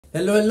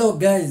Hello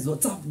guys,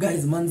 what's up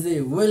guys,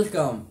 manze?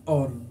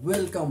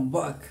 Welcome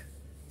back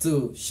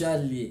to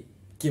Charlie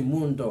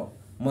Kimundo.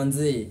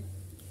 Manze,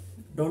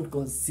 don't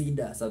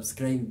consider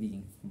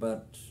subscribing,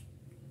 but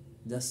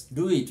just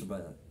do it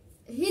bana.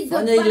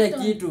 Fanya ile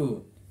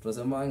kitu.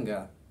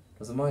 Tunasemanga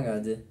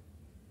aje?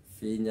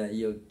 Finya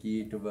hiyo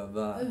kitu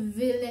baba.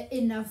 Vile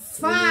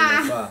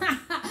inafaa.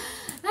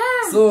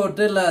 So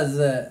tell us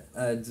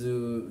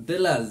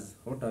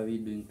what are we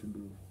doing to do?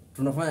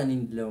 Tunafanya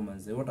nini leo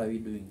manze? What are we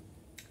doing?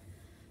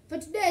 For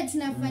today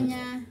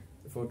tunafanya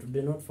for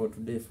today, not for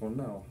today, for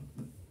now.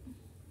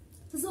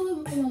 Sasa wewe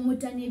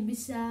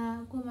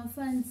umemutanibisha kwa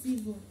mafans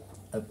hivyo.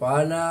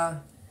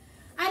 Hapana.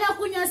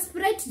 Anakunywa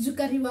Sprite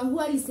jukariwa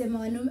huwa alisema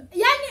wanaume.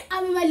 Yaani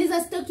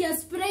amemaliza stock ya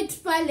Sprite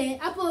pale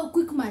hapo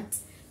Quickmart.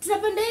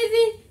 Tunapanda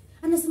hivi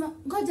anasema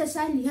ngoja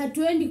Shali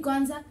hatuendi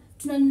kwanza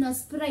tunanunua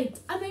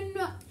Sprite.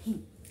 Amenunua.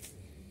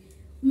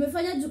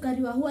 Umefanya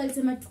jukariwa huwa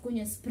alisema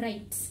tukunywe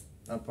Sprite.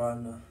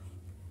 Hapana.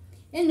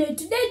 Anyway,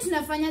 today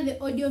tunafanya the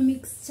audio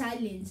mix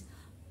challenge.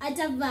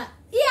 Atava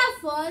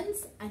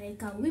earphones,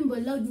 anaweka wimbo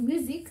loud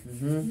music,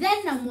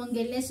 then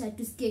namuongelesha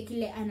tusikie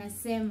kile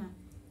anasema.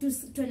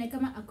 Tuone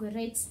kama ako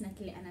right na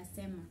kile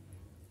anasema.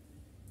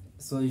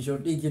 So in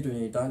short, kitu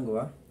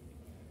inaitangwa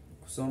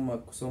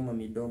kusoma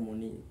midomo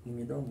ni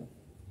midomo.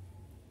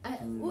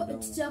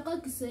 Tuchaka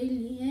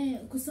Kiswahili,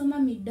 kusoma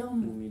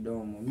midomo. Ni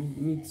midomo.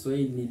 Mimi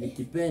Kiswahili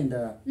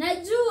nilikipenda.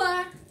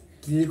 Najua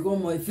Kilikuwa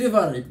my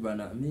favorite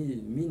bana.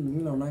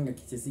 Mimi naonanga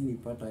kichesini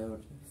ipata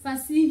yote.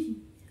 Fasihi.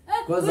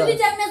 Kwanza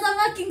ulitameza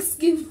marking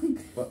scheme.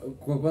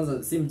 Kwa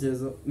kwanza si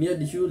mchezo. Mimi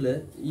hadi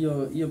shule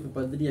hiyo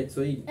paper 3 ya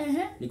Kiswahili.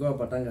 Nilikuwa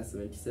napatanga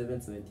 77,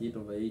 78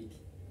 over 80.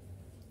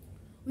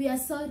 We are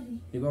sorry.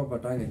 Nilikuwa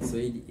napatanga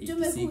Kiswahili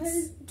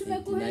 86.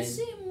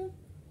 Tumekuheshimu.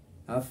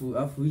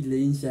 Afu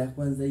ile insha ya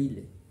kwanza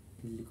ile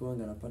nilikuwa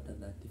napata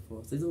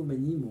 34. Sasa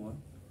umenyimwa.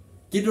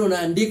 Kitu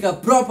unaandika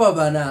proper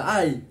bana.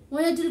 Ai.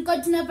 Wana tulikuwa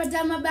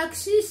tunapata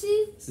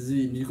mabakshishi. Sisi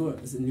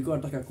nilikuwa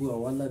nataka kuwa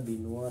wala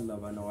bin wala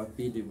bana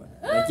wapili bana.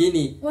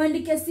 Lakini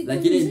uandike siku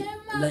njema.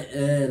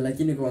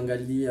 Lakini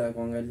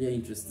kuangalia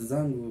interest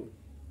zangu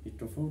ni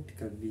tofauti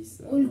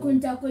kabisa. Ulikuwa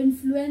unataka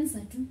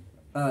influencer tu.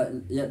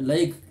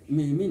 Like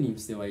mimi ni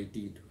mse wa IT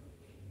tu.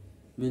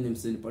 Mimi ni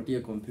mse nipatie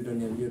computer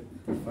niambie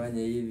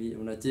tufanye hivi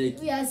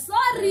unacheki. We are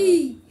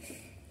sorry.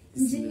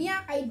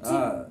 Engineer IT.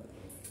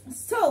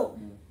 So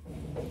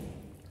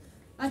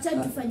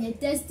acha tufanye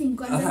testing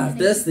kwanza.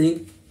 Testing.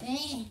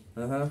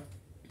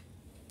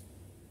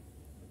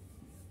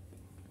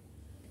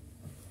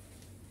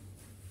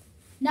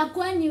 Na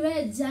kwani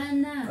wewe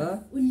jana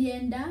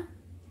ulienda?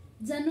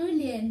 Jana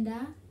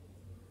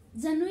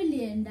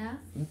ulienda?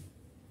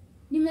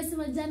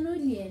 Nimesema jana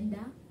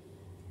ulienda.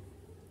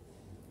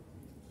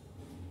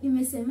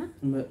 Nimesema?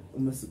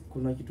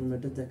 Kuna kitu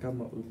umetaja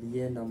kama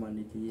ulienda ama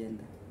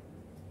nilienda.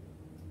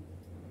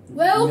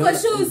 Wewe uko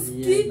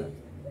shuski?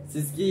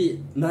 Sisiki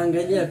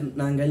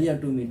naangalia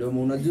tu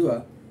midomo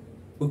unajua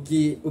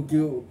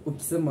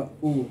ukisema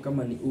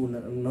kama ni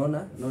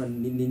unaona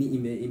nini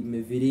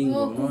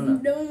imeviringwa unaona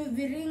mdomo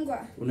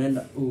imeviringwa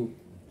unaenda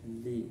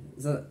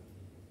sasa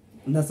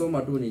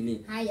nasoma tu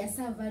nini haya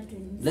sawa tu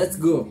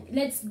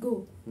let's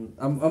go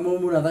ama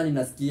unadhani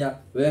nasikia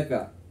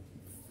weka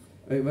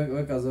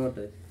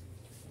zote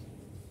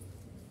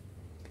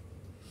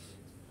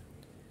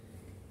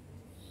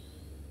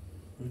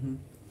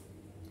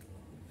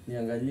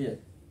niangalie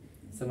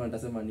sema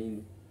nitasema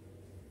nini.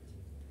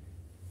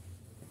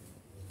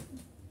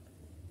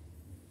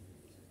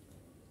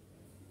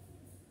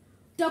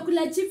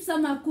 Takula chips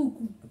ama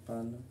kuku?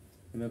 Hapana.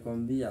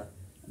 Nimekwambia.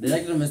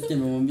 Director umesikia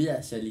nimemwambia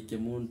Charlie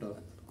Kimundo.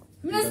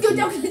 Unasikia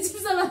utakula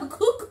chips ama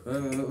kuku?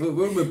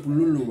 Wewe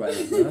umepululu bwana.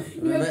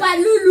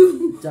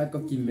 Nimepalulu. Chako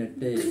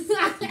kimete.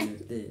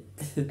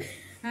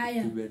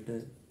 Haya.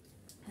 Kimete.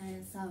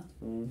 Haya sawa.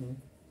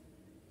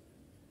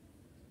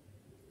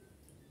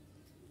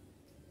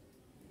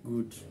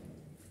 Good.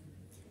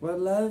 Well,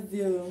 love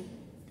you.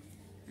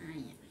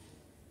 Haya.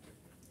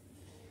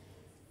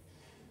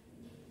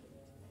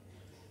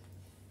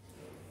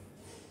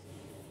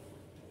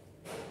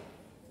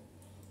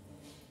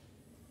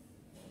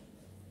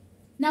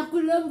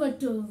 Nakulombo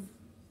to.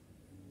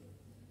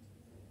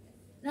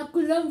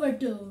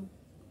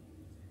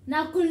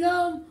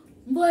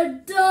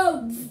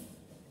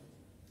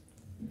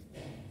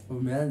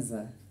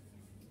 Umeanza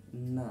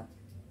na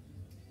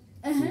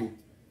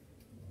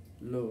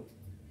lo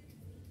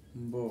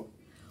mbo.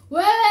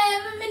 Wewe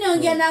mimi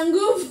naongea na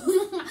nguvu.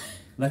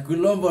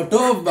 Nakulombo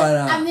to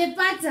bana.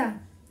 Amepata.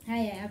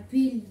 Haya ya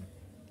pili.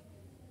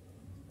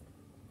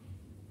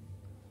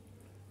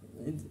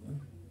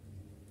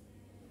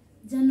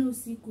 Jana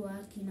usiku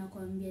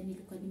nakwambia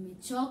nilikuwa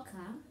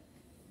nimechoka.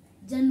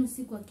 Jana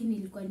usiku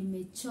nilikuwa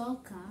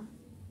nimechoka.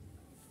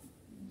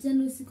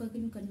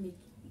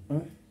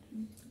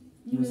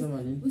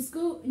 Nimesema nini?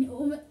 Usiku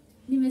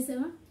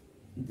nimesema?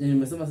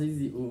 Nimesema sasa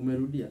hizi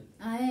umerudia?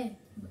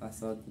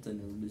 Sawa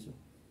tutanirudisha.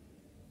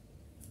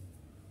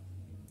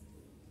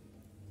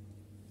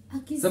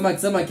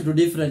 Sema kitu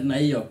different na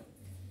hiyo.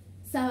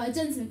 Sawa,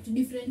 acha niseme kitu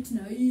different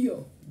na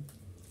hiyo.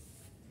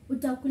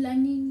 Utakula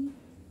nini?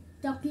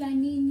 Utakula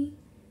nini?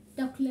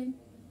 Utakula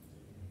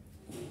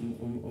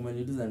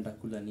Umeniuliza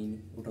nitakula nini?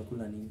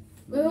 Utakula nini?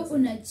 Wewe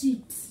una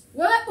cheat.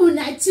 Wewe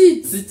una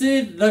cheat. Si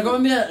cheat,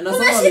 nakwambia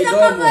nasoma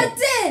midomo.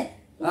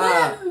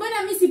 Ah,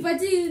 mbona mimi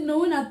sipati na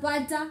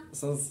unapata?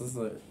 So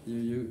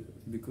you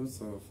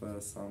because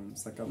of some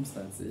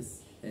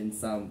circumstances and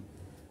some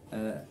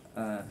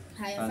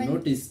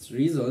unnoticed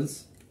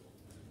reasons,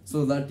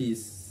 so that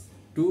is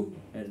 2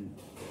 and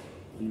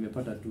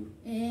nimepata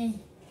 2.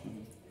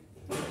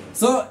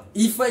 So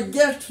if I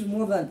get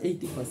more than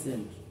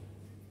 80%,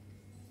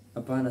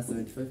 hapana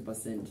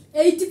 75%.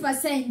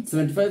 80%.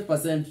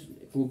 75%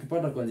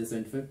 ukipata kwanza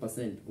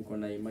 75% uko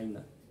na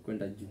minor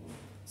kwenda juu.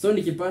 So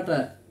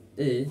nikipata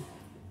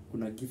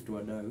kuna gift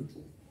wadau.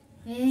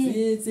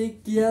 Si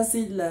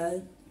kiasi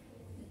la.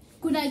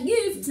 Kuna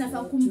gift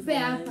nafaa kumpea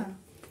hapa.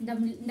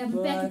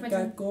 Ndampea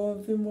kipata.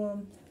 Kofi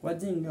mom,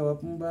 wajinga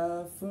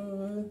wapumbafu.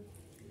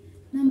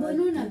 Na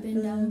mbona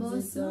unapenda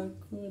mboso?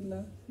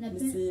 Na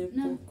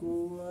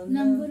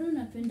mbona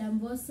unapenda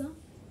mboso?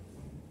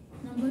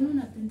 Na mbona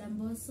unapenda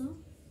mboso?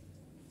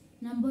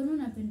 Na mbona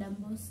unapenda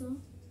mboso?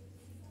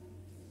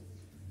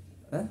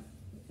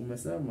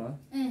 Umesema?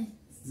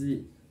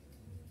 Si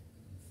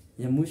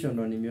ya mwisho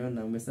ndo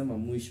nimeona umesema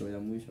mwisho ya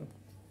mwisho.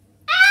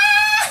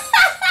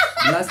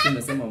 Last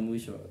umesema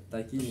mwisho,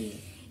 lakini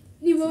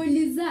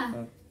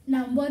nimeuliza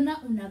na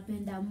mbona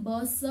unapenda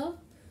mboso?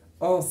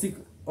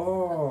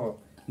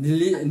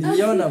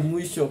 Niliona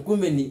mwisho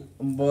kumbe ni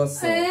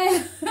mboso.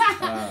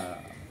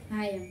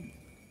 Haya.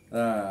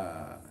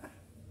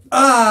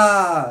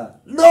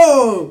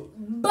 No!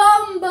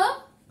 Bombo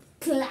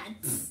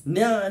clat.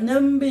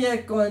 Niambie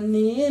kwa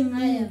nini?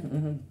 Haya.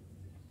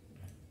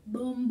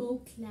 Bombo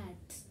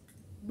clat.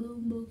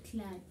 Bombo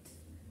clat.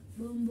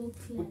 Bombo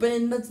clat.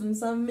 Upenda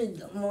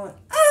tumsamida moja.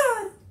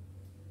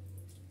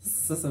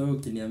 Sasa wewe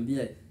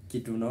ukiniambia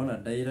kitu unaona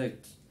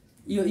direct.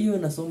 Hiyo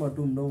nasoma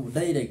tu mdomo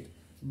direct.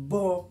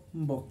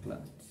 Bombo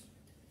clat.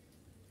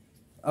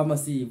 Ama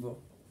si hivyo?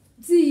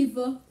 Si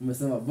hivyo.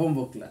 Umesema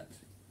bombo clat.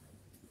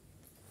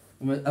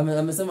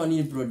 Amesema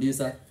nini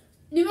producer?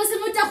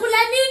 Nimesema utakula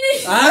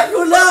nini?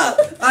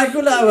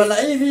 Akula wala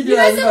hii video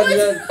lazima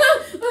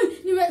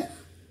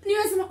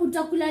nimesema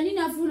utakula nini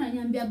afu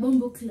unaniambia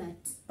bombo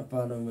clat.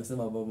 Hapana,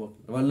 umesema bombo.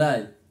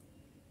 Wallahi.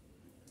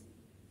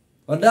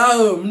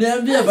 Wadau,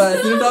 mniambie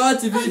basi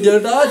utawatch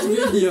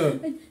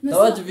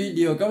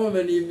video kama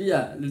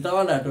umeniambia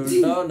nitaona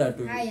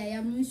tu. Haya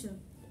ya mwisho.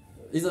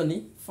 Hizo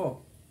ni 4.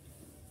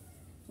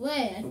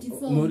 Wewe ati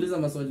 4. Umeuliza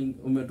maswali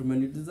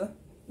tumeniuliza?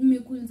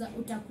 Nimekuuliza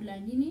utakula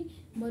nini?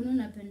 Mbona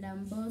unapenda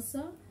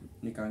mboso?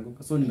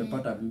 Nikaanguka. So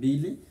nimepata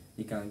 2,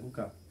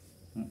 nikaanguka.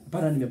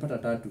 Para nimepata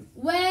 3.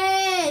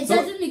 Wewe, so,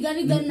 3 ni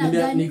gani na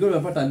gani? Niko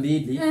nimepata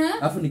 2,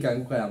 alafu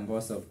nikaanguka ya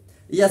mboso.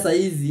 Iya saa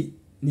hizi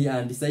ni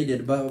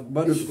undecided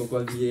bado tuko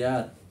kwa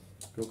VAR.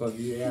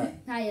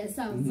 Haya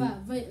sawa,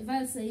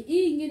 va sasa.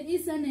 Hii ingine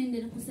sana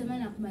endelea kusema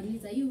na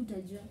kumaliza. Hii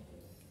utajua.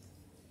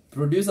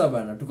 Producer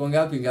bana, tuko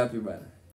ngapi bana?